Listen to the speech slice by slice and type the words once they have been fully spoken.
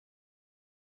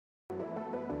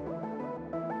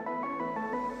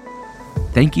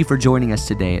Thank you for joining us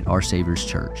today at Our Savior's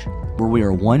Church, where we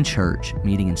are one church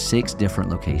meeting in 6 different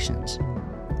locations.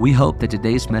 We hope that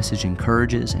today's message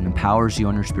encourages and empowers you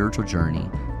on your spiritual journey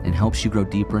and helps you grow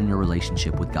deeper in your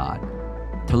relationship with God.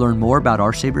 To learn more about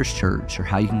Our Savior's Church or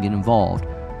how you can get involved,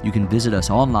 you can visit us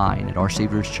online at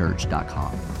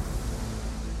oursaviourschurch.com.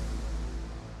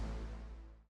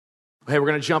 Hey, we're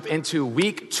going to jump into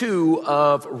week 2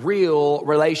 of real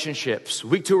relationships.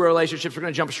 Week 2 of relationships, we're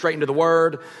going to jump straight into the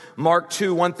Word. Mark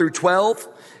 2, 1 through 12.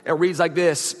 It reads like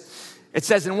this. It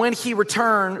says, "And when he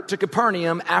returned to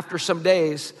Capernaum after some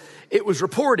days, it was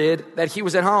reported that he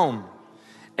was at home.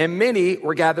 And many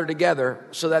were gathered together,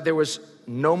 so that there was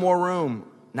no more room,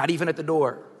 not even at the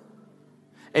door.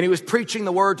 And he was preaching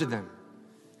the word to them.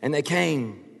 And they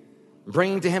came,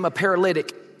 bringing to him a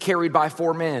paralytic carried by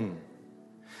 4 men.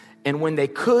 And when they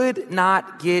could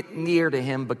not get near to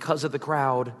him because of the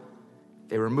crowd,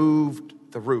 they removed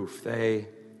the roof." They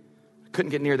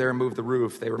couldn't get near, they removed the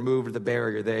roof. They removed the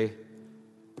barrier. They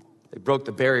broke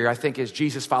the barrier. I think as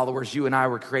Jesus followers, you and I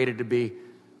were created to be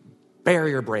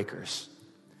barrier breakers.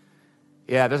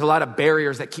 Yeah, there's a lot of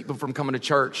barriers that keep people from coming to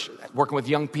church. Working with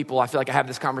young people, I feel like I have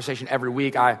this conversation every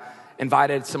week. I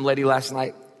invited some lady last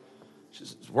night.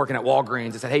 She's working at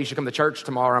Walgreens. I said, "Hey, you should come to church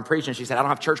tomorrow. I'm preaching." She said, "I don't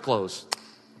have church clothes."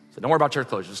 I said, "Don't worry about church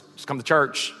clothes. Just come to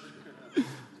church."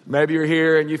 Maybe you're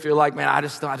here and you feel like, "Man, I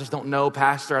just don't know,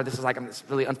 Pastor. This is like, I'm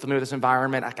really unfamiliar with this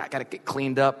environment. I got to get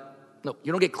cleaned up." No,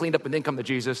 you don't get cleaned up and then come to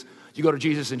Jesus. You go to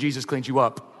Jesus and Jesus cleans you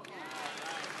up.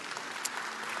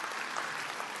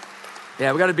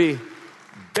 Yeah, we got to be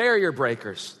barrier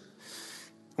breakers.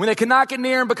 When they could not get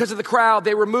near him because of the crowd,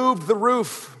 they removed the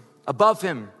roof above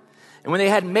him. And when they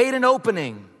had made an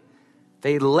opening,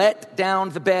 they let down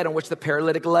the bed on which the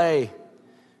paralytic lay.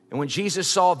 And when Jesus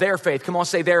saw their faith, come on,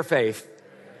 say their faith.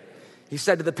 He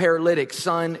said to the paralytic,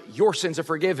 "Son, your sins are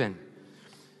forgiven."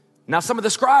 Now some of the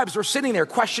scribes were sitting there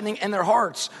questioning in their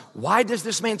hearts, "Why does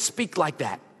this man speak like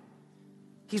that?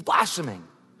 He's blaspheming.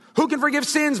 Who can forgive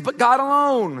sins but God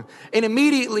alone?" And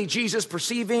immediately Jesus,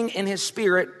 perceiving in his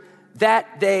spirit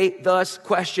that they thus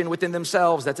questioned within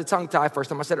themselves, that's a tongue tie, first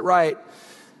time I said it right,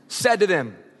 said to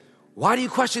them, "Why do you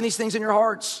question these things in your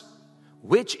hearts?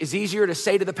 Which is easier to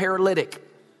say to the paralytic,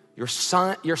 'Your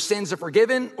sins are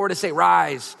forgiven,' or to say,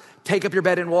 'Rise, take up your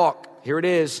bed and walk'? Here it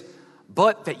is.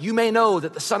 But that you may know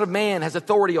that the Son of Man has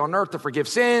authority on earth to forgive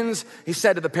sins," he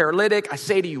said to the paralytic, "I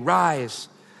say to you, rise,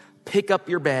 pick up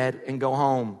your bed and go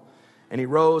home." And he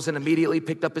rose and immediately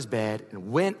picked up his bed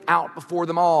and went out before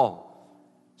them all,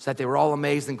 so that they were all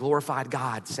amazed and glorified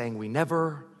God, saying, "We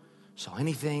never saw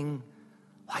anything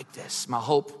like this." My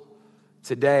hope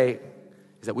today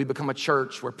is that we become a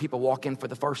church where people walk in for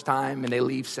the first time and they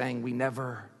leave saying, "We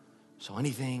never saw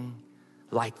anything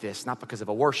like this," not because of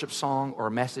a worship song or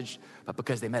a message, but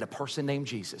because they met a person named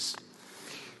Jesus.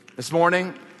 This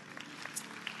morning,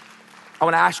 I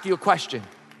want to ask you a question.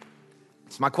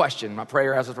 It's my question, my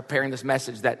prayer as I was preparing this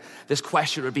message, that this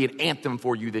question would be an anthem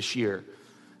for you this year.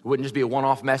 It wouldn't just be a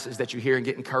one-off message that you hear and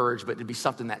get encouraged, but it'd be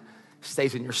something that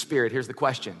stays in your spirit. Here's the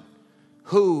question.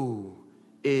 Who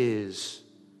is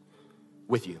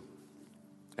with you?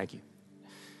 Thank you.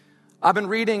 I've been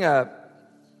reading a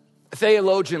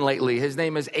theologian lately. His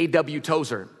name is A.W.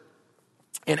 Tozer.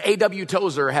 And A.W.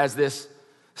 Tozer has this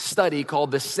study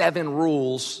called the 7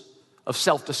 Rules of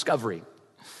Self-Discovery.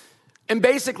 And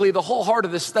basically, the whole heart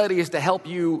of this study is to help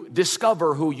you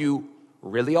discover who you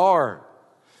really are.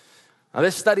 Now,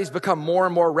 this study's become more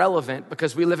and more relevant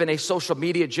because we live in a social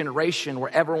media generation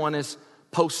where everyone is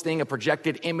posting a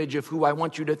projected image of who I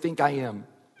want you to think I am.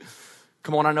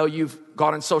 Come on, I know you've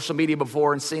gone on social media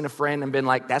before and seen a friend and been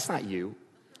like, "That's not you.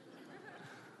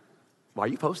 Why are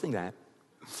you posting that?"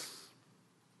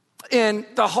 And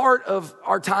the heart of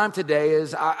our time today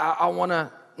is I want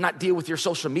to not deal with your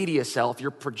social media self, your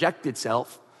projected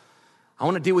self. I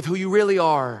want to deal with who you really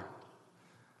are.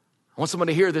 I want someone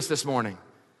to hear this morning.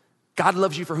 God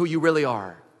loves you for who you really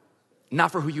are,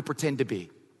 not for who you pretend to be.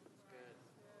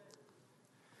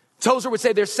 Tozer would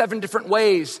say there's 7 different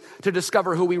ways to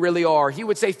discover who we really are. He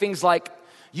would say things like,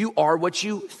 you are what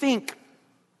you think,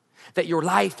 that your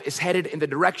life is headed in the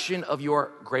direction of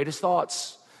your greatest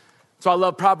thoughts. So I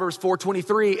love Proverbs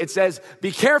 4:23. It says,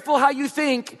 "Be careful how you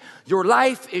think. Your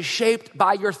life is shaped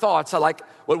by your thoughts." I like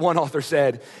what one author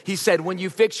said. He said, when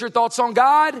you fix your thoughts on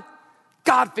God,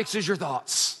 God fixes your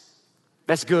thoughts.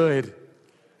 That's good.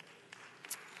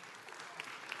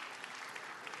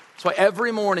 That's why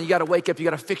every morning you got to wake up, you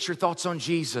got to fix your thoughts on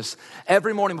Jesus.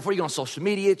 Every morning before you go on social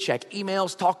media, check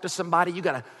emails, talk to somebody, you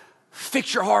got to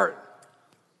fix your heart.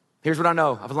 Here's what I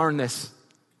know. I've learned this.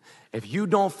 If you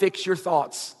don't fix your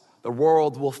thoughts, the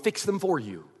world will fix them for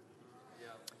you.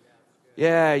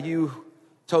 Yeah,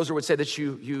 Tozer would say that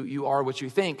you are what you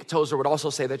think. Tozer would also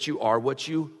say that you are what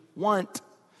you want,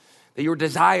 that your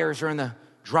desires are in the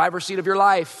driver's seat of your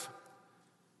life.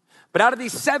 But out of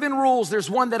these 7 rules, there's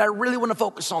one that I really want to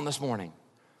focus on this morning.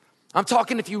 I'm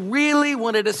talking if you really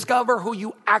want to discover who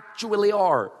you actually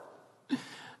are.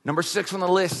 Number 6 on the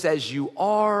list says you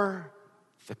are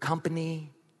the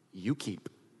company you keep.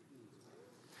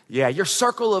 Yeah, your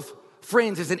circle of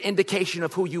friends is an indication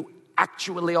of who you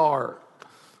actually are.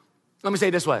 Let me say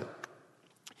it this way.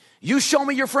 You show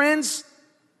me your friends,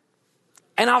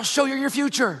 and I'll show you your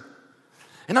future.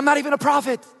 And I'm not even a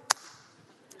prophet.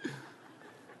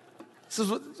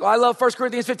 I love 1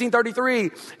 Corinthians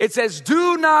 15:33. It says,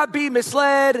 do not be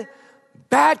misled.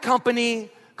 Bad company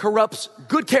corrupts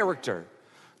good character.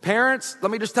 Parents,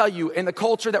 let me just tell you, in the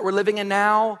culture that we're living in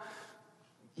now,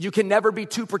 you can never be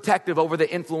too protective over the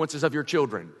influences of your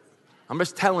children. I'm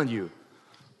just telling you.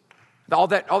 All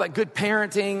that good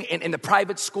parenting in the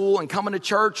private school and coming to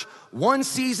church, one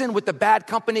season with the bad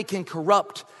company can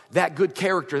corrupt that good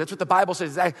character. That's what the Bible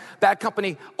says. That bad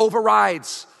company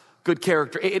overrides good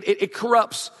character. It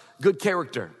corrupts good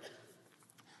character.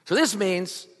 So this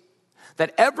means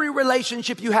that every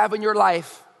relationship you have in your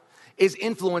life is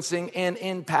influencing and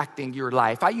impacting your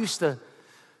life. I used to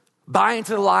buy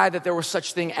into the lie that there was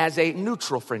such thing as a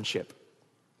neutral friendship.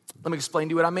 Let me explain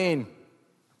to you what I mean.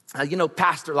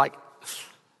 Pastor,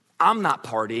 I'm not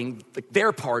partying,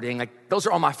 they're partying, those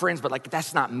are all my friends, but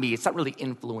that's not me. It's not really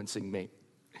influencing me.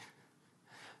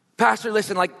 Pastor,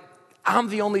 listen, I'm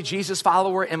the only Jesus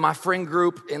follower in my friend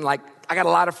group, and I got a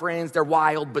lot of friends, they're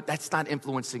wild, but that's not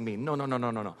influencing me.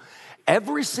 No.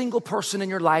 Every single person in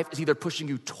your life is either pushing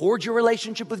you towards your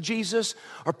relationship with Jesus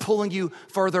or pulling you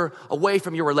further away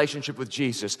from your relationship with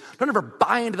Jesus. Don't ever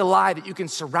buy into the lie that you can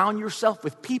surround yourself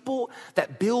with people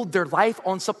that build their life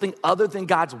on something other than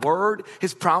God's word,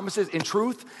 his promises, and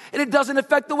truth, and it doesn't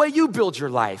affect the way you build your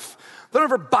life. Don't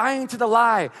ever buy into the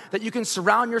lie that you can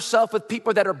surround yourself with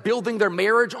people that are building their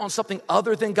marriage on something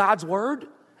other than God's word,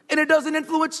 and it doesn't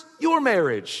influence your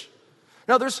marriage.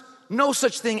 Now, there's no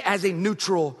such thing as a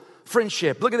neutral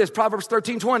friendship. Look at this, Proverbs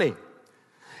 13:20.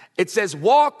 It says,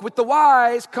 walk with the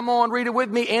wise. Come on, read it with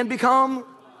me, and become.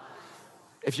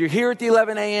 If you're here at the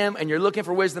 11 a.m. and you're looking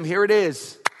for wisdom, here it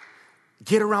is.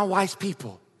 Get around wise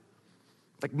people.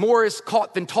 More is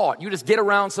caught than taught. You just get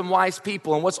around some wise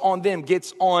people, and what's on them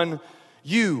gets on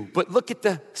you. But look at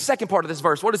the second part of this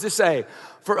verse. What does this say?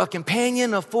 For a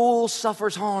companion of fools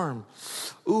suffers harm.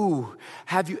 Ooh,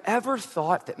 have you ever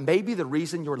thought that maybe the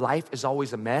reason your life is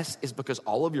always a mess is because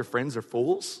all of your friends are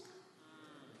fools?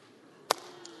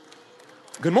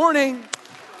 Good morning.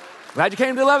 Glad you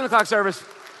came to the 11 o'clock service.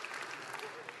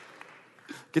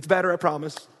 Gets better, I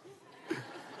promise.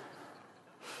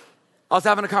 I was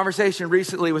having a conversation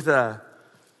recently with a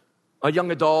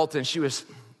young adult, and she was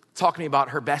talking to me about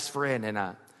her best friend,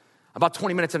 and about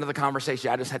 20 minutes into the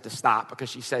conversation, I just had to stop because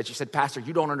she said, Pastor,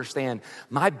 you don't understand.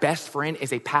 My best friend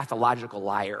is a pathological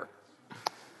liar. I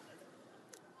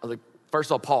was like,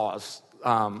 first I'll pause.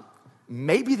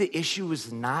 Maybe the issue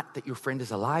is not that your friend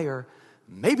is a liar.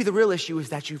 Maybe the real issue is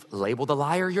that you've labeled a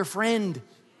liar your friend.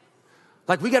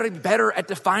 We got to be better at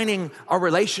defining our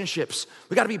relationships.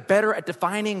 We got to be better at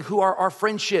defining who are our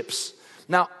friendships.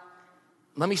 Now,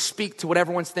 let me speak to what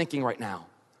everyone's thinking right now.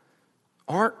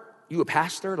 Aren't you a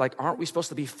pastor? Aren't we supposed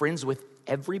to be friends with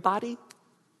everybody?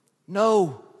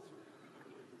 No.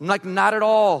 Not at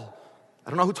all. I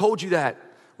don't know who told you that.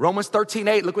 Romans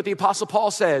 13:8, look what the Apostle Paul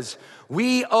says.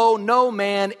 We owe no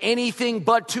man anything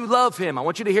but to love him. I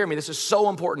want you to hear me. This is so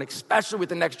important, especially with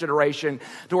the next generation,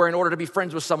 to where in order to be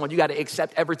friends with someone, you got to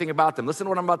accept everything about them. Listen to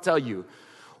what I'm about to tell you.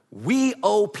 We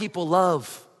owe people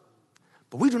love,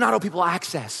 but we do not owe people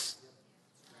access.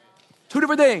 Two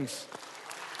different things.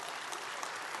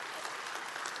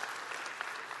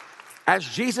 As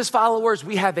Jesus followers,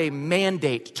 we have a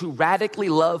mandate to radically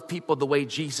love people the way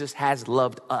Jesus has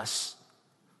loved us.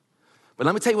 But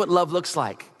let me tell you what love looks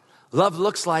like. Love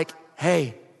looks like,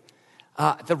 hey,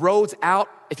 the road's out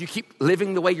if you keep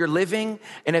living the way you're living,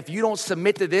 and if you don't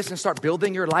submit to this and start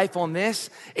building your life on this,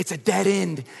 it's a dead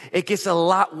end. It gets a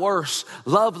lot worse.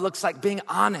 Love looks like being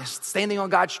honest, standing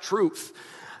on God's truth.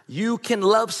 You can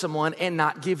love someone and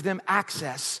not give them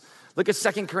access. Look at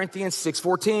 2 Corinthians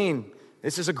 6:14.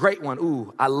 This is a great one.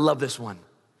 Ooh, I love this one.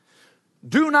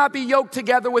 Do not be yoked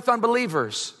together with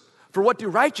unbelievers. For what do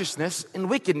righteousness and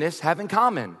wickedness have in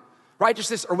common?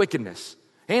 Righteousness or wickedness?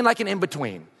 Ain't like an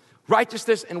in-between.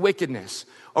 Righteousness and wickedness.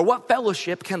 Or what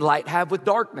fellowship can light have with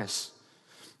darkness?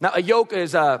 Now, a yoke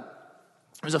is a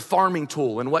farming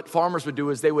tool. And what farmers would do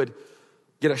is they would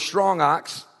get a strong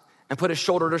ox and put it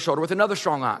shoulder to shoulder with another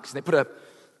strong ox. They put a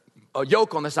a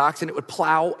yoke on this ox and it would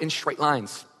plow in straight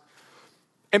lines.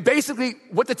 And basically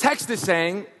what the text is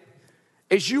saying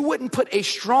is you wouldn't put a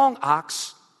strong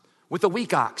ox with a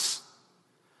weak ox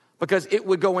because it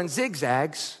would go in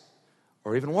zigzags,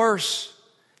 or even worse,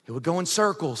 it would go in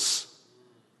circles.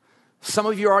 Some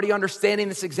of you are already understanding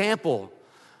this example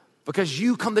because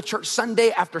you come to church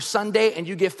Sunday after Sunday and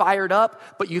you get fired up,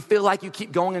 but you feel like you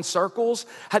keep going in circles.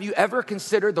 Have you ever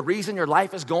considered the reason your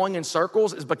life is going in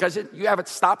circles is because you haven't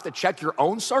stopped to check your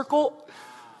own circle?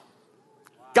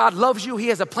 God loves you. He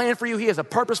has a plan for you. He has a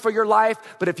purpose for your life.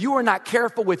 But if you are not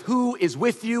careful with who is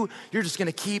with you, you're just going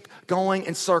to keep going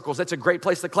in circles. That's a great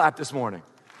place to clap this morning.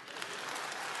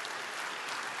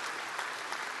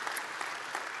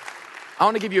 I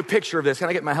want to give you a picture of this. Can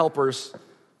I get my helpers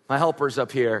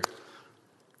up here?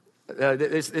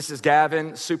 This is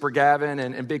Gavin, Super Gavin,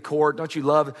 and Big Court. Don't you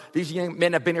love these young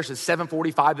men have been here since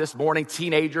 7:45 this morning,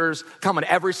 teenagers coming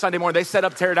every Sunday morning. They set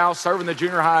up, tear down, serving the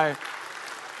junior high.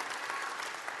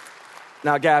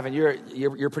 Now, Gavin,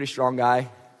 you're a pretty strong guy.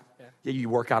 Yeah. You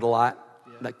work out a lot,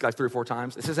 like 3 or 4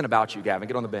 times. This isn't about you, Gavin.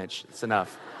 Get on the bench. It's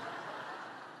enough.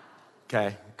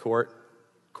 Okay, Court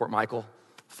Michael,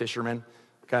 fisherman.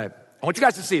 Okay, I want you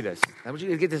guys to see this. I want you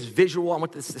to get this visual. I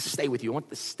want this to stay with you. I want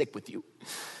this to stick with you.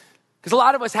 Because a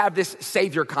lot of us have this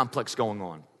savior complex going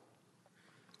on.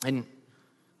 And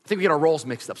I think we get our roles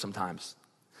mixed up sometimes.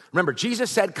 Remember,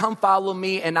 Jesus said, come follow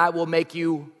me and I will make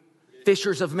you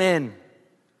fishers of men.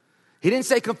 He didn't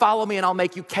say, come follow me and I'll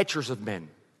make you catchers of men.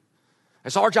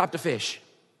 It's our job to fish.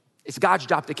 It's God's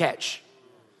job to catch.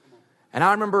 And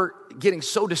I remember getting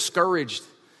so discouraged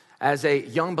as a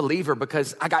young believer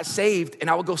because I got saved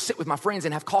and I would go sit with my friends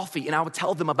and have coffee and I would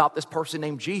tell them about this person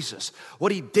named Jesus,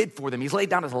 what he did for them. He's laid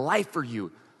down his life for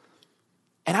you.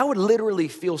 And I would literally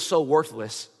feel so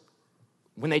worthless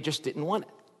when they just didn't want it.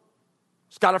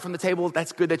 Just got it from the table.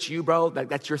 That's good. That's you, bro.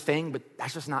 That's your thing, but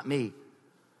that's just not me.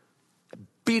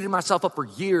 Beating myself up for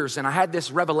years, and I had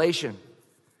this revelation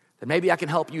that maybe I can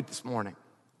help you this morning.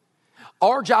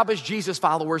 Our job as Jesus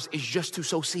followers is just to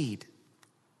sow seed.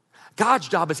 God's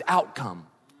job is outcome.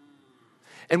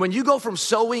 And when you go from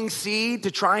sowing seed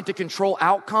to trying to control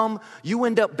outcome, you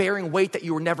end up bearing weight that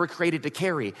you were never created to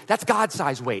carry. That's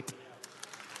God-sized weight. Does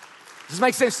this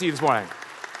make sense to you this morning?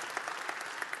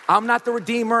 I'm not the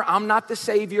Redeemer. I'm not the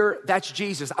Savior. That's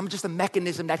Jesus. I'm just a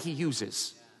mechanism that he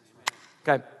uses.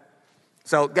 Okay?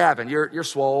 So, Gavin, you're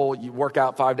swole. You work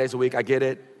out 5 days a week. I get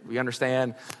it. We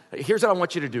understand. Here's what I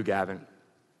want you to do, Gavin.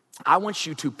 I want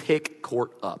you to pick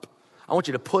Court up. I want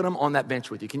you to put him on that bench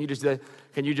with you. Can you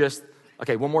just,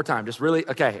 okay, one more time. Just really,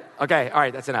 okay. All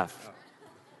right, that's enough.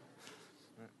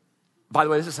 By the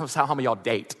way, this is how many of y'all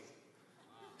date.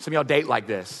 Some of y'all date like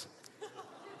this.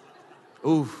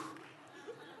 Ooh.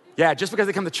 Yeah, just because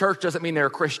they come to church doesn't mean they're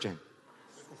a Christian.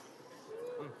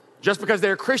 Just because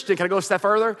they're a Christian, can I go a step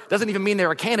further? Doesn't even mean they're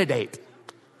a candidate.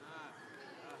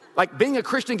 Like being a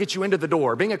Christian gets you into the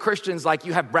door. Being a Christian is like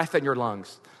you have breath in your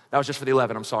lungs. That was just for the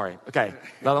 11, I'm sorry. Okay,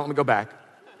 now let me go back.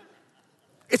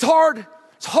 It's hard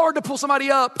to pull somebody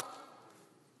up.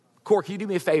 Court, can you do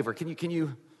me a favor? Can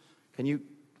you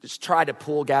just try to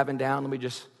pull Gavin down? Let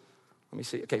me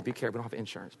see. Okay, be careful, we don't have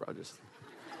insurance, bro.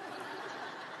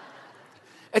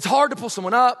 It's hard to pull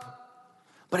someone up,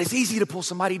 but it's easy to pull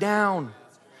somebody down.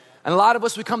 And a lot of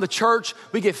us, we come to church,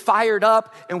 we get fired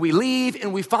up, and we leave,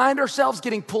 and we find ourselves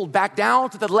getting pulled back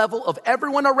down to the level of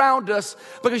everyone around us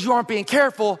because you aren't being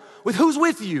careful with who's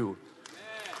with you.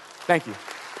 Thank you.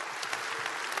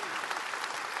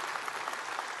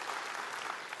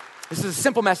 This is a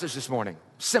simple message this morning.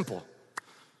 Simple.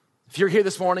 If you're here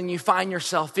this morning and you find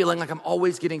yourself feeling like I'm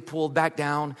always getting pulled back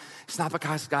down, it's not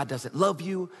because God doesn't love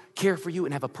you, care for you,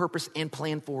 and have a purpose and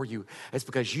plan for you. It's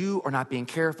because you are not being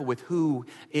careful with who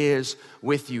is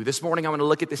with you. This morning, I want to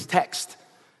look at this text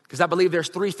because I believe there's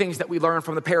 3 things that we learn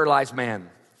from the paralyzed man.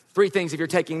 3 things if you're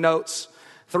taking notes.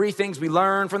 3 things we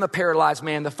learn from the paralyzed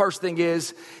man. The first thing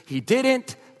is he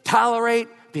didn't tolerate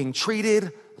being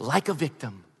treated like a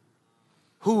victim.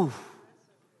 Whew.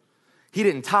 He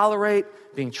didn't tolerate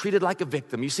being treated like a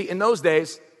victim. You see, in those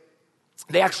days,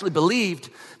 they actually believed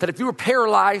that if you were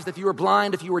paralyzed, if you were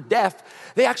blind, if you were deaf,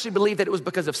 they actually believed that it was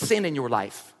because of sin in your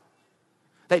life.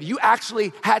 That you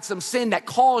actually had some sin that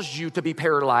caused you to be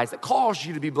paralyzed, that caused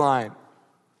you to be blind.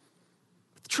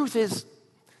 But the truth is,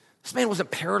 this man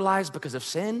wasn't paralyzed because of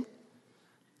sin.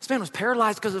 This man was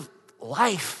paralyzed because of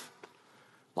life.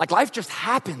 Like life just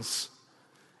happens.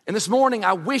 And this morning,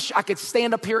 I wish I could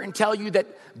stand up here and tell you that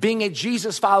being a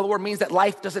Jesus follower means that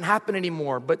life doesn't happen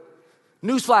anymore. But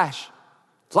newsflash,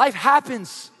 life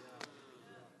happens.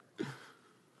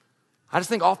 I just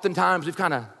think oftentimes we've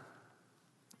kind of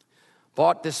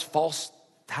bought this false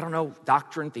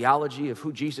doctrine, theology of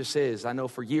who Jesus is. I know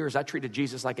for years I treated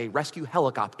Jesus like a rescue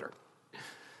helicopter.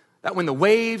 That when the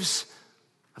waves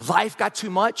of life got too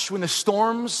much, when the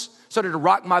storms started to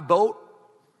rock my boat,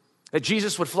 that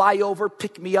Jesus would fly over,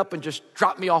 pick me up, and just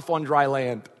drop me off on dry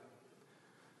land.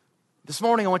 This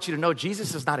morning, I want you to know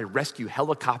Jesus is not a rescue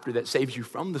helicopter that saves you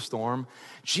from the storm.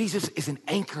 Jesus is an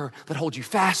anchor that holds you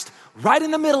fast right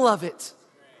in the middle of it.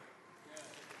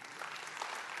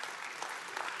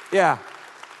 Yeah.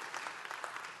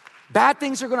 Bad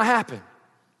things are going to happen.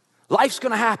 Life's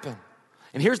going to happen.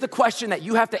 And here's the question that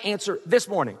you have to answer this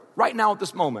morning, right now at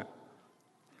this moment.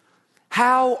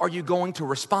 How are you going to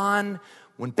respond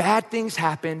when bad things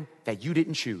happen that you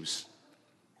didn't choose?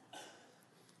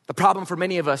 The problem for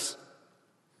many of us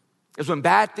is when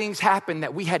bad things happen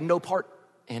that we had no part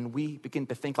in, we begin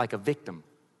to think like a victim.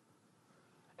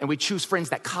 And we choose friends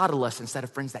that coddle us instead of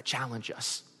friends that challenge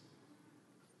us.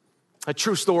 A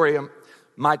true story,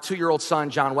 my 2-year-old son,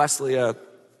 John Wesley,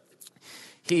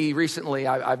 he recently,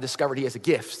 I've discovered he has a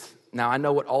gift. Now, I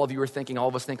know what all of you are thinking. All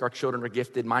of us think our children are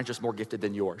gifted. Mine's just more gifted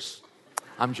than yours.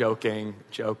 I'm joking.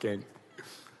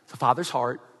 It's a father's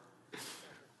heart.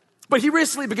 But he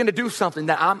recently began to do something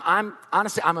that I'm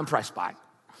honestly impressed by.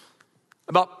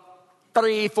 About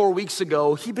 3-4 weeks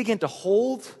ago, he began to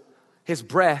hold his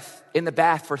breath in the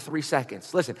bath for 3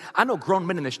 seconds. Listen, I know grown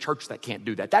men in this church that can't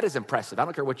do that. That is impressive. I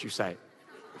don't care what you say.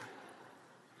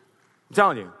 I'm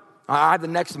telling you, I have the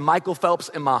next Michael Phelps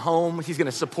in my home. He's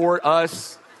gonna support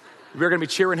us. We're gonna be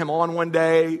cheering him on one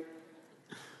day.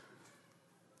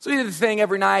 So he did the thing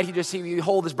every night. He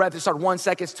hold his breath. It started 1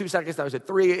 second, 2 seconds. That was at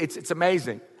 3. It's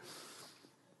amazing.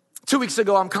 2 weeks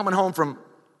ago, I'm coming home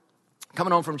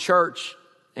from church,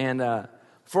 and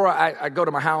before I go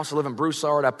to my house, I live in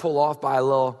Broussard. I pull off by a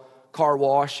little car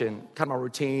wash and kind of my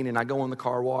routine, and I go in the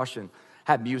car wash and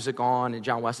have music on, and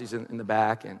John Wesley's in the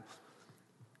back, and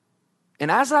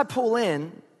as I pull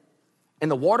in, and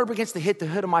the water begins to hit the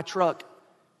hood of my truck,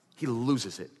 he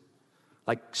loses it.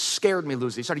 Like, scared me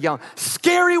lose it. He started yelling,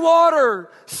 "Scary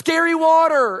water, scary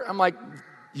water." I'm like,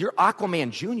 "You're Aquaman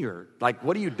Jr. Like,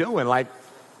 what are you doing?" Like,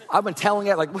 I've been telling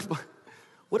it, like,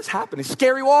 what is happening?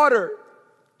 Scary water.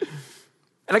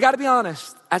 And I gotta be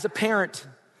honest, as a parent,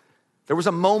 there was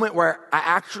a moment where I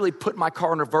actually put my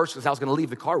car in reverse because I was gonna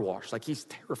leave the car wash. Like, he's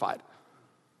terrified.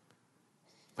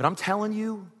 But I'm telling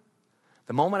you,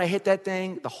 the moment I hit that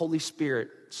thing, the Holy Spirit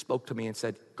spoke to me and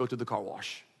said, "Go to the car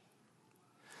wash."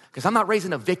 Because I'm not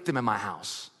raising a victim in my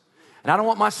house. And I don't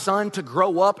want my son to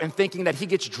grow up and thinking that he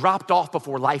gets dropped off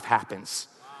before life happens.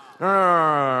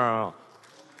 No.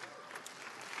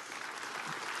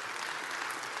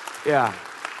 Yeah.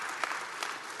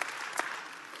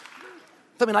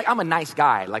 I mean, like, I'm a nice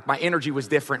guy. Like, my energy was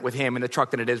different with him in the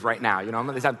truck than it is right now. You know,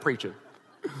 I'm preaching.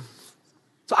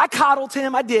 So I coddled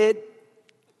him, I did.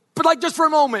 But like, just for a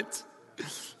moment.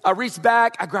 I reached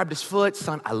back, I grabbed his foot.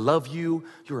 "Son, I love you.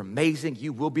 You're amazing.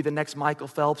 You will be the next Michael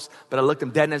Phelps." But I looked him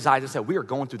dead in his eyes and said, "We are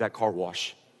going through that car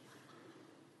wash."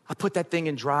 I put that thing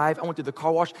in drive. I went through the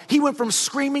car wash. He went from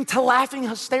screaming to laughing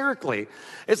hysterically.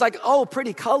 It's like, "Oh,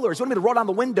 pretty colors." He wanted me to roll down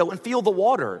the window and feel the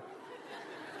water.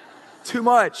 Too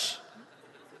much.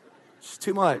 It's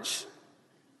too much.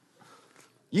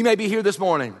 You may be here this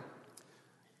morning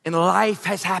and life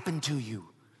has happened to you.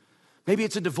 Maybe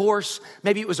it's a divorce.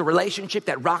 Maybe it was a relationship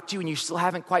that rocked you and you still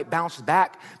haven't quite bounced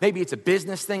back. Maybe it's a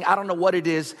business thing. I don't know what it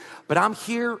is, but I'm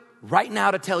here right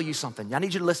now to tell you something. I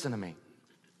need you to listen to me.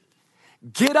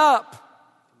 Get up.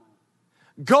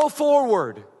 Go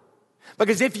forward.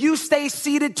 Because if you stay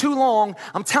seated too long,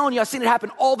 I'm telling you, I've seen it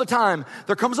happen all the time.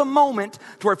 There comes a moment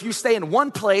to where if you stay in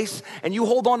one place and you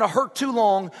hold on to hurt too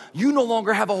long, you no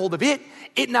longer have a hold of it.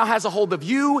 It now has a hold of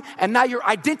you. And now your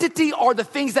identity are the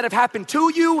things that have happened to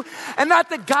you and not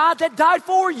the God that died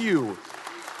for you.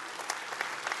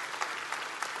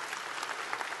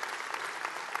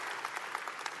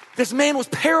 This man was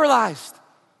paralyzed.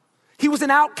 He was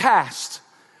an outcast.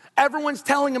 Everyone's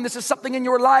telling him this is something in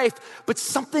your life, but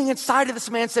something inside of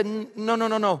this man said,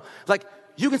 no. Like,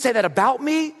 you can say that about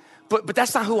me, but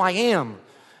that's not who I am.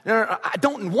 No, I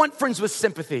don't want friends with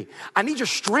sympathy. I need your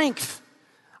strength.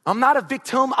 I'm not a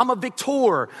victim, I'm a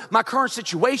victor. My current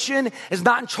situation is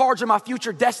not in charge of my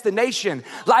future destination.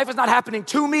 Life is not happening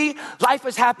to me, life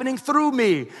is happening through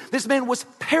me. This man was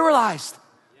paralyzed,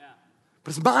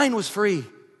 but his mind was free.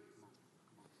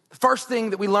 The first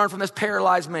thing that we learned from this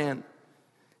paralyzed man,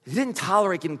 he didn't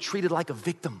tolerate getting treated like a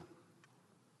victim.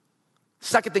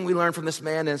 Second thing we learned from this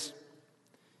man is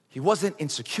he wasn't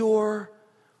insecure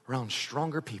around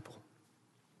stronger people.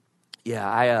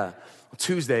 Yeah,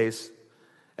 Tuesdays,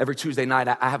 every Tuesday night,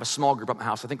 I have a small group at my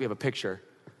house. I think we have a picture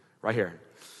right here.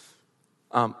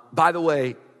 By the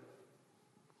way,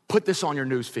 put this on your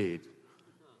news feed.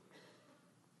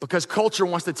 Because culture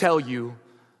wants to tell you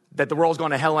that the world's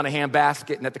going to hell in a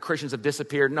handbasket and that the Christians have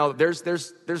disappeared. No, there's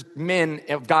men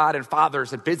of God and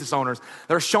fathers and business owners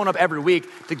that are showing up every week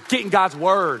to get in God's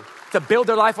word, to build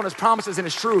their life on his promises and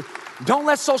his truth. Don't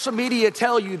let social media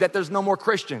tell you that there's no more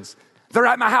Christians. They're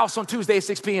at my house on Tuesday at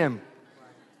 6 p.m.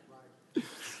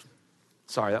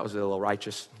 Sorry, that was a little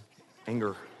righteous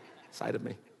anger side of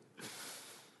me.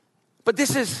 But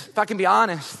this is, if I can be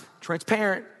honest,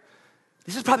 transparent,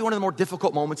 this is probably one of the more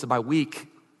difficult moments of my week.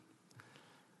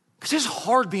 Because it's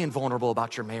hard being vulnerable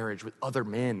about your marriage with other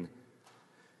men.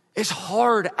 It's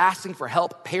hard asking for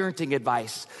help, parenting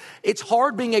advice. It's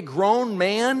hard being a grown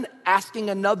man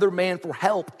asking another man for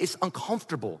help. It's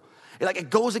uncomfortable. It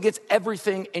goes against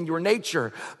everything in your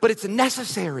nature, but it's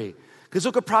necessary. Because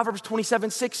look what Proverbs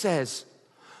 27:6 says.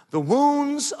 The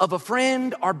wounds of a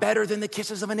friend are better than the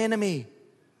kisses of an enemy.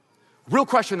 Real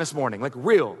question this morning,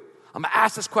 real. I'm gonna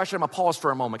ask this question, I'm gonna pause for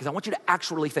a moment because I want you to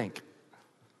actually think.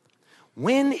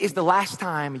 When is the last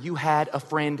time you had a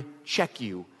friend check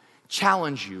you,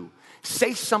 challenge you,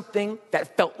 say something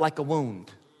that felt like a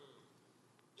wound?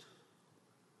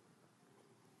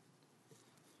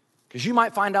 Because you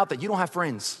might find out that you don't have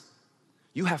friends,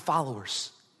 you have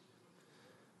followers.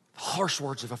 The harsh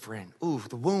words of a friend. Ooh,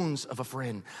 the wounds of a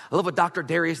friend. I love what Dr.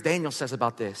 Darius Daniels says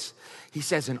about this. He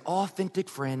says, an authentic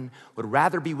friend would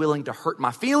rather be willing to hurt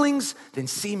my feelings than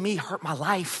see me hurt my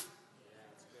life.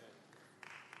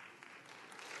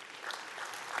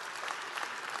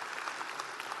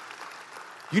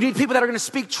 You need people that are going to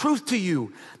speak truth to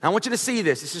you. Now, I want you to see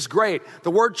this. This is great.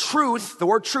 The word truth,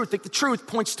 think the truth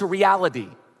points to reality.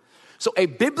 So a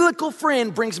biblical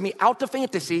friend brings me out to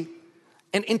fantasy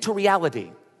and into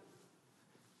reality.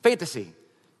 Fantasy.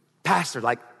 Pastor,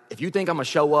 if you think I'm going to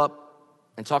show up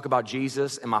and talk about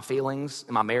Jesus and my feelings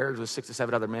and my marriage with 6 to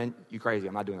 7 other men, you crazy.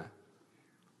 I'm not doing that.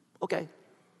 Okay.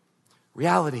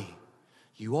 Reality.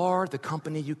 You are the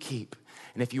company you keep.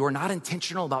 And if you are not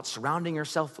intentional about surrounding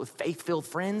yourself with faith-filled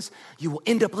friends, you will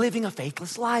end up living a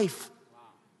faithless life. Wow.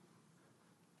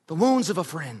 The wounds of a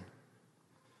friend.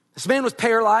 This man was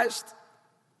paralyzed.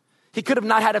 He could have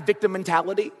not had a victim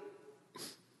mentality.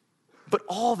 But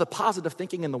all the positive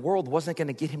thinking in the world wasn't going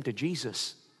to get him to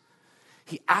Jesus.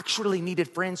 He actually needed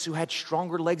friends who had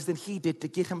stronger legs than he did to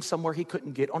get him somewhere he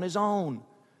couldn't get on his own. You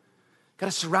got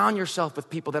to surround yourself with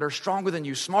people that are stronger than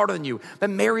you, smarter than you,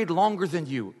 been married longer than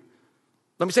you.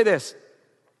 Let me say this.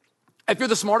 If you're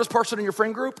the smartest person in your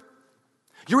friend group,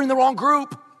 you're in the wrong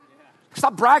group.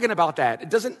 Stop bragging about that. It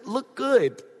doesn't look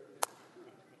good.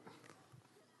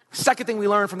 Second thing we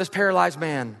learned from this paralyzed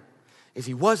man is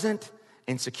he wasn't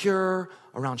insecure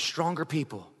around stronger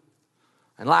people.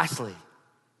 And lastly,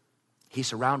 he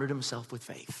surrounded himself with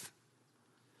faith.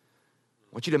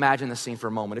 I want you to imagine this scene for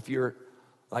a moment. If you're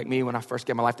like me, when I first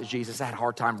gave my life to Jesus, I had a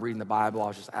hard time reading the Bible.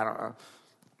 I don't know.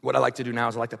 What I like to do now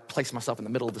is I like to place myself in the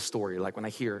middle of the story. Like when I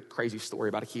hear a crazy story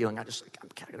about a healing, I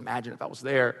can't imagine if I was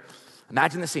there.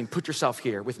 Imagine the scene. Put yourself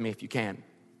here with me if you can.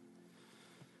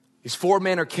 These 4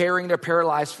 men are carrying their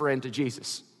paralyzed friend to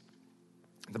Jesus.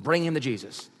 They're bringing him to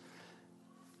Jesus.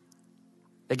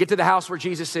 They get to the house where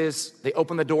Jesus is. They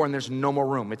open the door and there's no more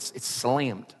room. It's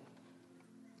slammed.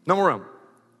 No more room.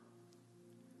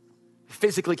 They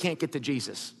physically can't get to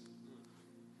Jesus.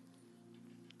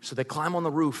 So they climb on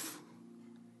the roof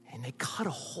and they cut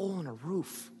a hole in a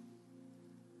roof.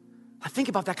 I think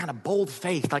about that kind of bold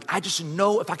faith. I just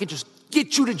know if I can just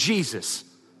get you to Jesus.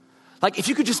 If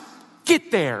you could just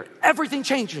get there, everything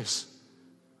changes.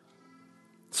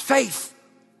 It's faith.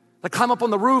 They climb up on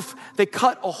the roof. They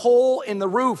cut a hole in the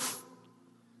roof.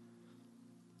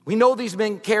 We know these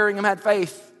men carrying him had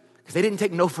faith because they didn't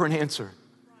take no for an answer.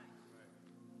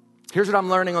 Here's what I'm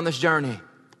learning on this journey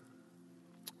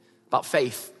about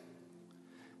faith.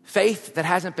 Faith that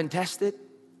hasn't been tested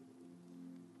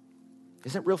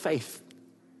isn't real faith.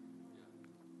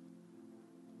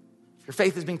 If your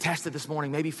faith is being tested this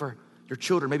morning, maybe for your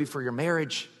children, maybe for your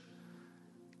marriage,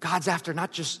 God's after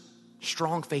not just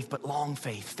strong faith, but long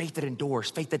faith, faith that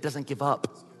endures, faith that doesn't give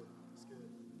up.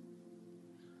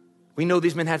 We know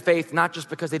these men had faith not just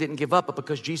because they didn't give up, but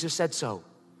because Jesus said so.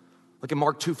 Look at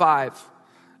Mark 2:5.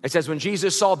 It says, when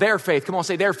Jesus saw their faith, come on,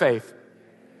 say their faith.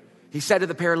 He said to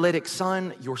the paralytic,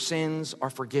 son, your sins are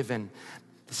forgiven.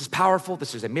 This is powerful.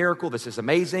 This is a miracle. This is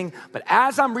amazing. But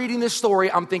as I'm reading this story,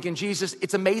 I'm thinking, Jesus,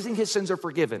 it's amazing his sins are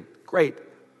forgiven. Great.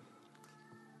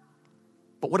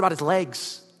 But what about his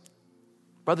legs?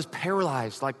 Brother's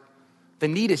paralyzed. The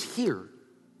need is here.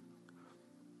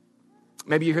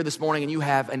 Maybe you're here this morning and you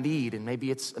have a need, and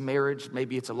maybe it's a marriage,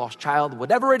 maybe it's a lost child,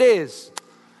 whatever it is.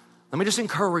 Let me just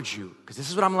encourage you, because this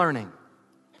is what I'm learning.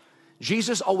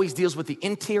 Jesus always deals with the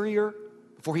interior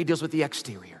before he deals with the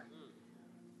exterior.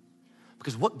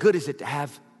 Because what good is it to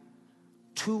have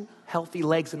 2 healthy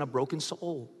legs and a broken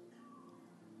soul?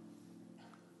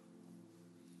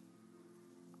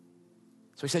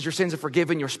 So he says, your sins are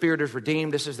forgiven, your spirit is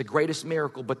redeemed. This is the greatest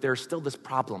miracle, but there's still this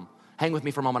problem. Hang with me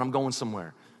for a moment, I'm going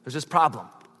somewhere. There's this problem.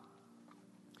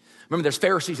 Remember, there's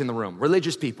Pharisees in the room,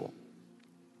 religious people.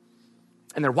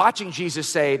 And they're watching Jesus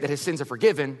say that his sins are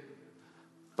forgiven,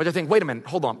 but they think, wait a minute,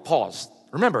 hold on, pause.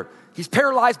 Remember, he's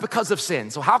paralyzed because of sin.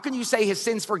 So how can you say his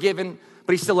sin's forgiven,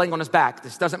 but he's still laying on his back?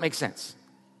 This doesn't make sense.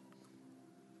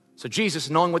 So Jesus,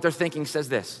 knowing what they're thinking, says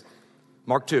this,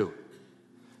 Mark 2.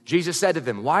 Jesus said to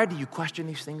them, why do you question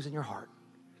these things in your heart?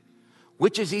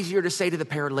 Which is easier to say to the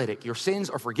paralytic, your sins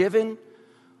are forgiven,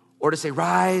 or to say,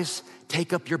 rise,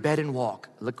 take up your bed and walk?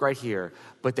 Look right here.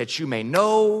 But that you may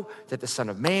know that the Son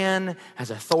of Man has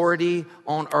authority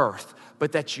on earth.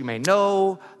 But that you may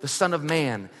know the Son of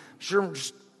Man. Sure,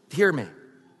 just hear me.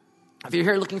 If you're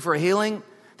here looking for a healing,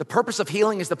 the purpose of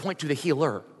healing is to point to the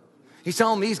healer. He's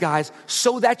telling these guys,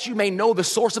 so that you may know the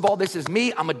source of all this is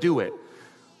me, I'm gonna do it.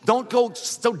 Don't go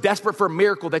so desperate for a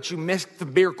miracle that you miss the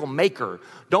miracle maker.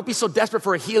 Don't be so desperate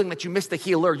for a healing that you miss the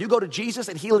healer. You go to Jesus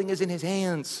and healing is in his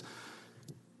hands.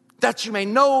 That you may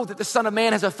know that the Son of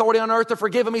Man has authority on earth to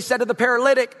forgive him. He said to the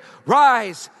paralytic,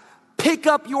 rise, pick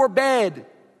up your bed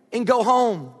and go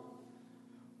home.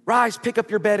 Rise, pick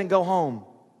up your bed and go home.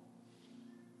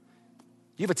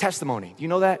 You have a testimony. Do you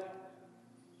know that?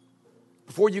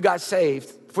 Before you got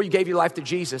saved, before you gave your life to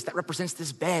Jesus, that represents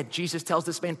this bed. Jesus tells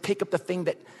this man, pick up the thing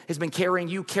that has been carrying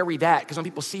you, carry that. Because when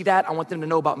people see that, I want them to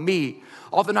know about me.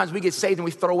 Oftentimes we get saved and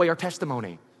we throw away our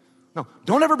testimony. No,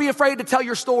 don't ever be afraid to tell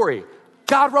your story.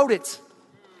 God wrote it.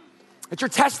 It's your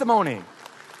testimony.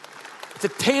 It's a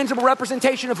tangible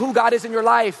representation of who God is in your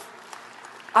life.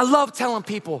 I love telling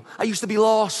people I used to be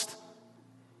lost.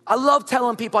 I love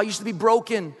telling people I used to be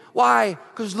broken. Why?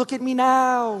 Because look at me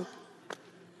now.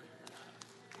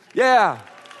 Yeah.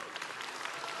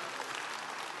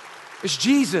 It's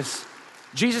Jesus.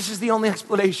 Jesus is the only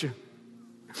explanation.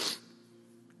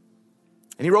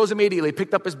 And he rose immediately,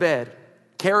 picked up his bed,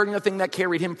 carrying the thing that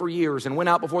carried him for years, and went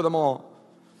out before them all,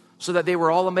 so that they were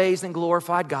all amazed and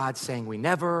glorified God, saying, we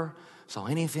never saw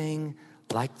anything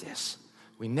like this.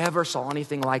 We never saw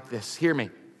anything like this. Hear me.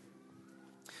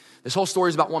 This whole story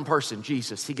is about one person,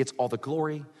 Jesus. He gets all the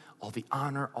glory, all the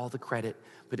honor, all the credit.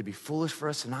 But it'd be foolish for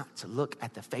us not to look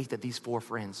at the faith of these 4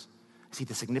 friends, see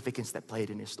the significance that played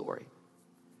in his story.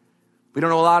 We don't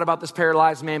know a lot about this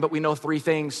paralyzed man, but we know 3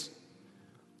 things.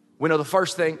 We know the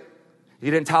first thing, he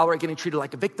didn't tolerate getting treated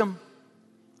like a victim.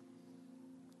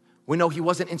 We know he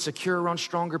wasn't insecure around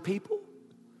stronger people.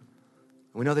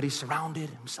 We know that he surrounded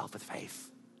himself with faith.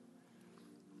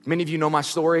 Many of you know my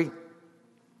story.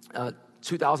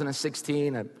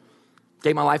 2016, I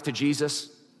gave my life to Jesus.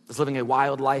 I was living a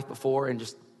wild life before and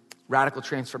just radical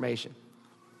transformation.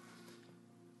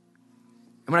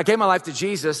 And when I gave my life to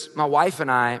Jesus, my wife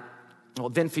and I, well,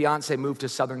 then fiance, moved to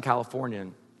Southern California.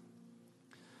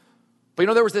 But you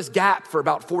know, there was this gap for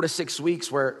about 4 to 6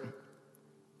 weeks where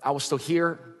I was still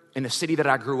here in the city that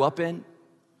I grew up in.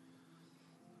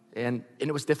 And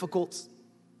it was difficult.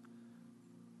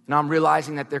 Now I'm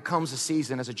realizing that there comes a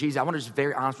season as a Jesus. I want to just be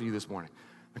very honest with you this morning.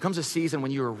 There comes a season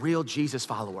when you're a real Jesus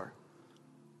follower,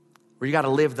 where you got to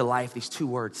live the life, these 2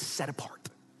 words, set apart.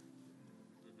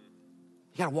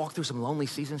 You got to walk through some lonely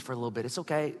seasons for a little bit. It's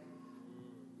okay.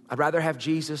 I'd rather have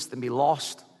Jesus than be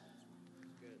lost.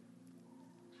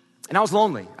 And I was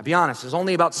lonely, I'll be honest. It was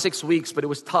only about 6 weeks, but it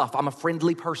was tough. I'm a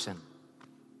friendly person.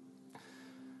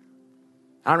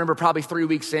 I remember probably 3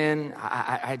 weeks in,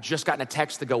 I had just gotten a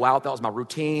text to go out. That was my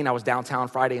routine. I was downtown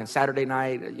Friday and Saturday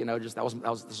night. You know, this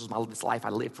was this life I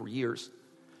lived for years.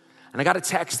 And I got a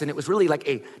text, and it was really like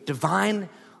a divine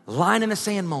line in the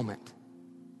sand moment.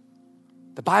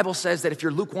 The Bible says that if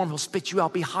you're lukewarm, he'll spit you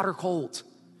out, be hot or cold.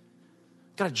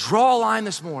 Got to draw a line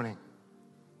this morning.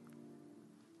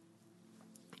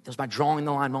 It was my drawing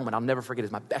the line moment. I'll never forget it.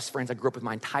 It's my best friends I grew up with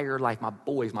my entire life, my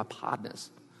boys, my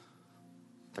partners.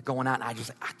 They're going out, and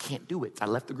I can't do it. I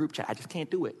left the group chat. I just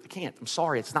can't do it. I can't. I'm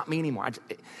sorry. It's not me anymore.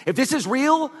 If this is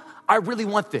real, I really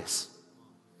want this.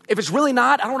 If it's really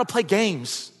not, I don't want to play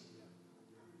games.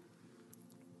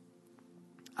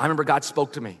 I remember God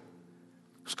spoke to me.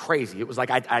 It was crazy. It was like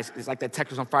it's like that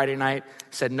text was on Friday night.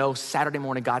 Said no. Saturday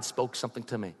morning, God spoke something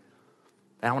to me,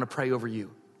 and I want to pray over you.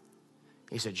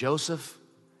 He said, Joseph,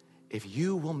 if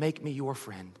you will make me your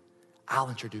friend, I'll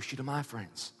introduce you to my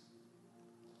friends.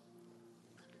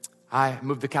 I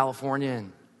moved to California,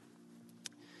 and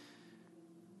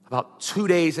About 2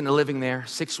 days into living there,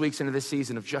 6 weeks into this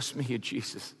season of just me and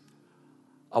Jesus,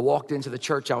 I walked into the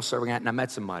church I was serving at and I met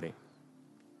somebody.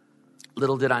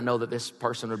 Little did I know that this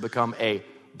person would become a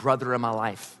brother in my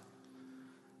life.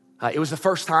 It was the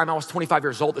first time, I was 25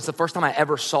 years old. It's the first time I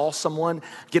ever saw someone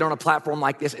get on a platform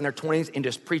like this in their 20s and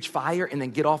just preach fire and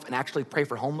then get off and actually pray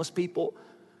for homeless people.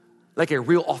 Like a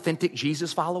real authentic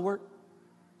Jesus follower.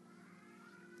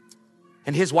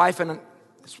 And his wife and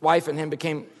him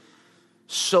became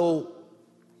so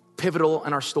pivotal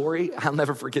in our story. I'll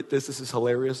never forget this. This is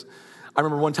hilarious. I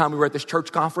remember one time we were at this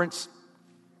church conference.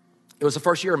 It was the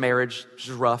first year of marriage, which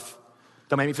was rough.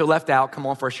 Don't make me feel left out. Come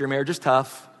on, first year of marriage is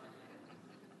tough.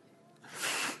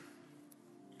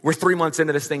 We're 3 months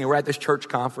into this thing and we're at this church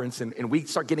conference and we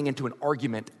start getting into an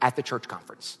argument at the church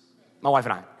conference. My wife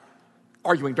and I,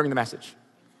 arguing during the message.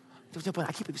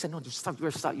 I keep saying, no, just stop. He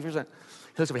looks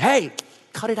at me, hey,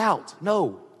 cut it out.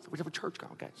 No, we have a church.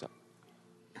 Okay, so.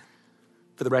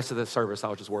 For the rest of the service, I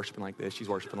was just worshiping like this. She's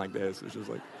worshiping like this. It's just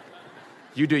like,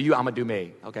 you do you, I'm gonna do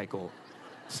me. Okay, cool.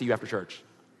 See you after church.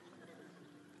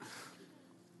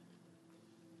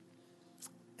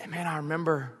 And man, I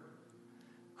remember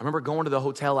going to the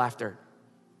hotel after.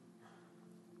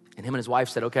 And him and his wife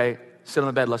said, okay, sit on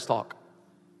the bed, let's talk.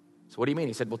 So what do you mean?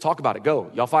 He said, well, talk about it, go.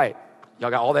 Y'all fight.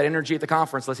 Y'all got all that energy at the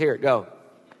conference, let's hear it, go.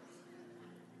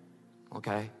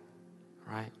 Okay,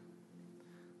 all right.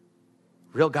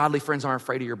 Real godly friends aren't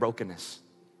afraid of your brokenness.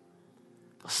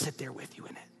 They'll sit there with you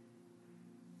in it.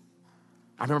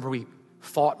 I remember we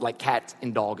fought like cats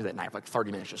and dogs that night. Like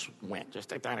 30 minutes just went. And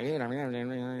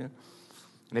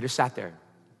they just sat there.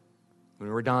 When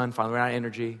we were done, finally ran out of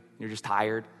energy, and you're just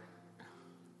tired.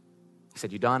 He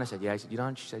said, you done? I said, yeah. He said, you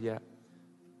done? She said, yeah.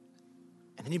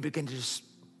 And then he began to just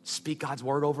speak God's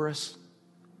word over us.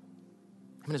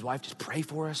 Him and his wife just pray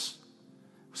for us.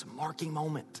 It was a marking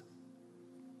moment.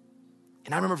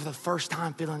 And I remember for the first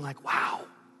time feeling like, wow,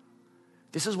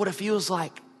 this is what it feels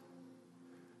like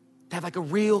to have like a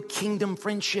real kingdom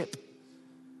friendship.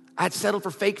 I had settled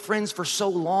for fake friends for so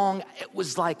long, it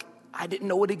was like I didn't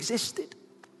know it existed.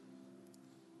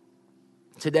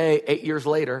 Today, 8 years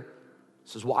later,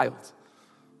 this is wild.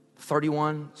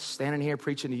 31, standing here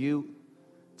preaching to you.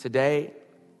 Today,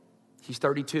 he's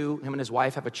 32. Him and his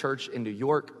wife have a church in New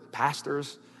York,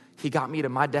 pastors. He got me to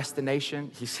my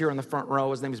destination. He's here in the front row.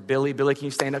 His name is Billy. Billy, can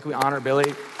you stand up? Can we honor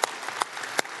Billy?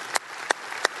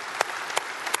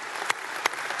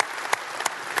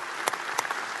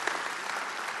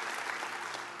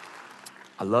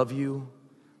 I love you.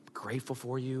 I'm grateful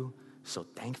for you. So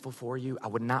thankful for you. I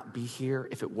would not be here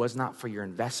if it was not for your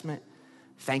investment.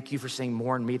 Thank you for seeing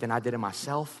more in me than I did in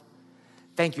myself.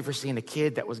 Thank you for seeing a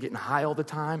kid that was getting high all the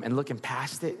time and looking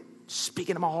past it,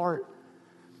 speaking to my heart.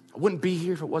 I wouldn't be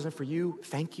here if it wasn't for you.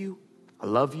 Thank you. I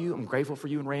love you. I'm grateful for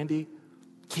you and Randy.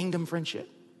 Kingdom friendship.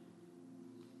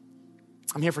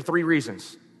 I'm here for 3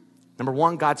 reasons. Number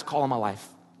 1, God's call on my life.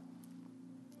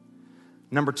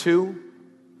 Number 2,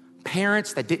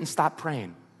 parents that didn't stop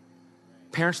praying.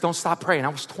 Parents don't stop praying. I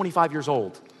was 25 years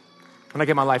old when I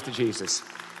gave my life to Jesus.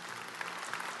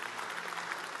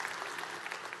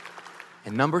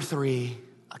 And number 3,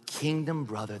 a kingdom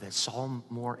brother that saw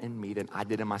more in me than I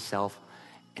did in myself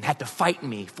and had to fight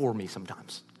me for me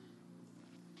sometimes.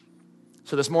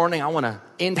 So this morning, I want to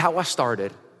end how I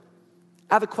started.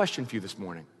 I have a question for you this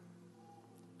morning.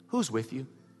 Who's with you?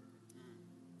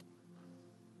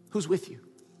 Who's with you?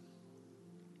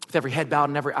 With every head bowed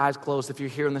and every eyes closed, if you're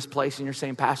here in this place and you're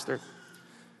saying, Pastor,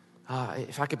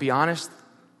 if I could be honest,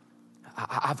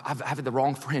 I've had the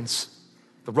wrong friends,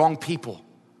 the wrong people.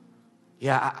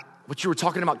 Yeah, what you were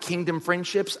talking about, kingdom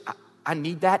friendships, I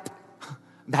need that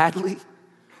badly.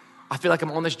 I feel like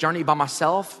I'm on this journey by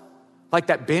myself. Like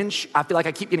that bench, I feel like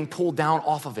I keep getting pulled down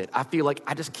off of it. I feel like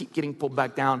I just keep getting pulled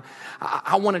back down.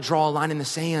 I want to draw a line in the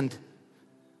sand.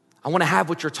 I want to have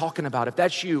what you're talking about. If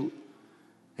that's you,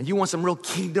 and you want some real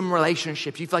kingdom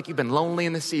relationships, you feel like you've been lonely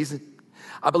in this season,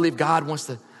 I believe God wants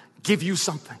to give you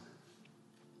something.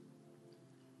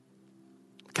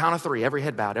 Count of 3, every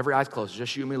head bowed, every eyes closed,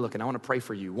 just you and me looking. I want to pray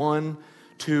for you. 1,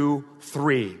 2,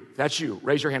 3. That's you.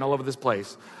 Raise your hand all over this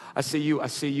place. I see you, I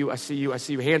see you, I see you, I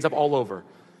see you. Hands up all over.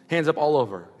 Hands up all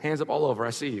over. Hands up all over.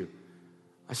 I see you.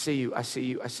 I see you, I see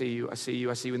you, I see you, I see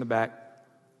you, I see you in the back.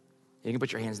 You can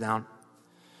put your hands down.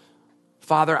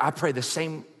 Father, I pray the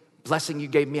same blessing you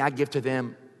gave me, I give to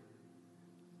them.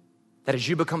 That as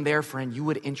you become their friend, you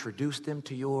would introduce them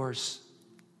to yours.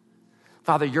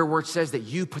 Father, your word says that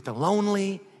you put the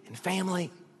lonely in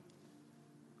family.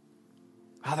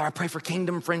 Father, I pray for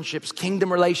kingdom friendships,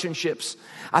 kingdom relationships.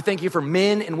 I thank you for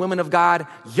men and women of God,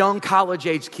 young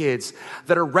college-age kids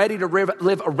that are ready to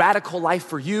live a radical life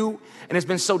for you, and it's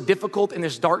been so difficult in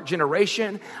this dark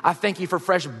generation. I thank you for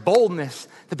fresh boldness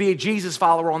to be a Jesus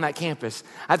follower on that campus.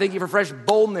 I thank you for fresh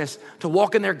boldness to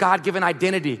walk in their God-given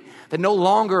identity, that no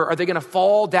longer are they gonna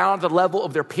fall down to the level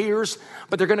of their peers,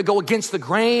 but they're gonna go against the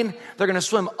grain. They're gonna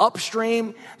swim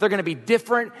upstream. They're gonna be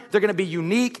different. They're gonna be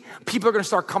unique. People are gonna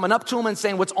start coming up to them and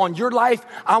saying, what's on your life,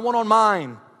 I want on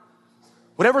mine.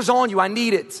 Whatever's on you, I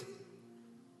need it.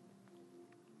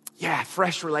 Yeah,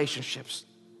 fresh relationships,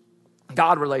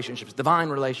 God relationships, divine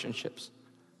relationships.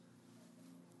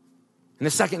 And the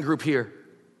second group here,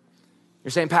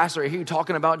 you're saying, Pastor, I hear you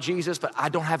talking about Jesus, but I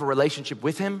don't have a relationship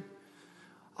with him.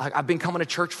 Like, I've been coming to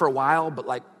church for a while, but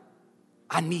like,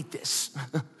 I need this.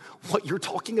 What you're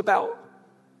talking about,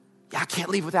 yeah, I can't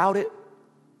leave without it.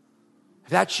 If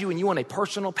that's you and you want a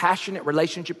personal, passionate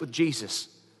relationship with Jesus,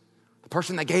 the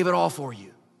person that gave it all for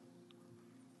you,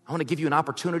 I want to give you an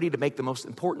opportunity to make the most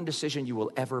important decision you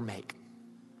will ever make.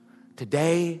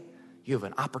 Today, you have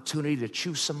an opportunity to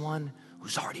choose someone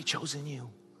who's already chosen you.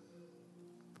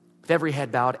 With every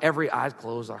head bowed, every eye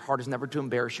closed, our heart is never to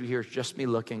embarrass you here. It's just me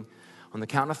looking. On the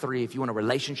count of three, if you want a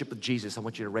relationship with Jesus, I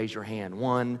want you to raise your hand.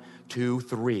 1, 2,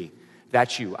 3.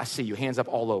 That's you. I see you. Hands up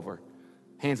all over.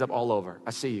 Hands up all over. I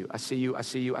see you. I see you. I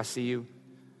see you. I see you.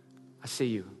 I see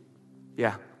you.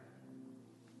 Yeah.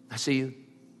 I see you.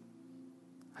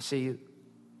 I see you.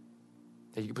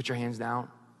 Yeah, you can put your hands down.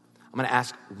 I'm going to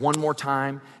ask one more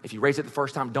time. If you raise it the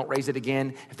first time, don't raise it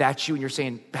again. If that's you and you're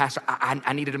saying, Pastor,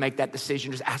 I needed to make that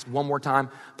decision, just ask one more time.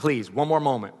 Please, one more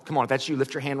moment. Come on, if that's you,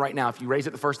 lift your hand right now. If you raise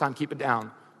it the first time, keep it down.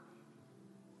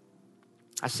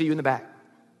 I see you in the back.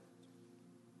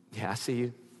 Yeah, I see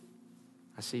you.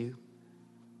 I see you.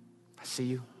 I see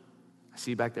you. I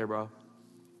see you back there, bro.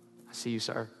 I see you,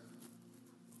 sir.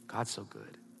 God's so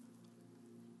good.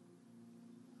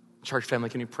 Church family,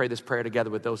 can you pray this prayer together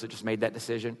with those that just made that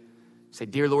decision? Say,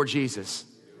 dear Lord Jesus,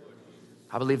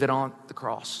 I believe that on the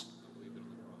cross,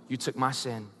 you took my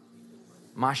sin,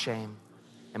 my shame,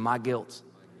 and my guilt,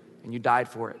 and you died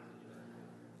for it.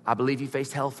 I believe you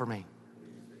faced hell for me,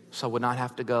 so I would not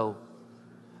have to go.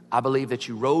 I believe that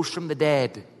you rose from the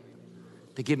dead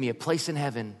to give me a place in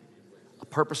heaven, a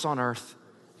purpose on earth,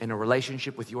 and a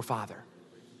relationship with your Father.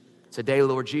 Today,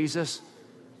 Lord Jesus,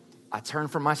 I turn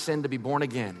from my sin to be born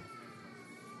again.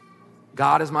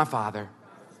 God is my Father.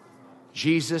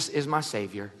 Jesus is my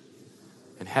Savior.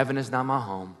 And heaven is now my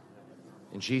home.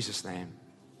 In Jesus' name,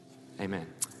 amen.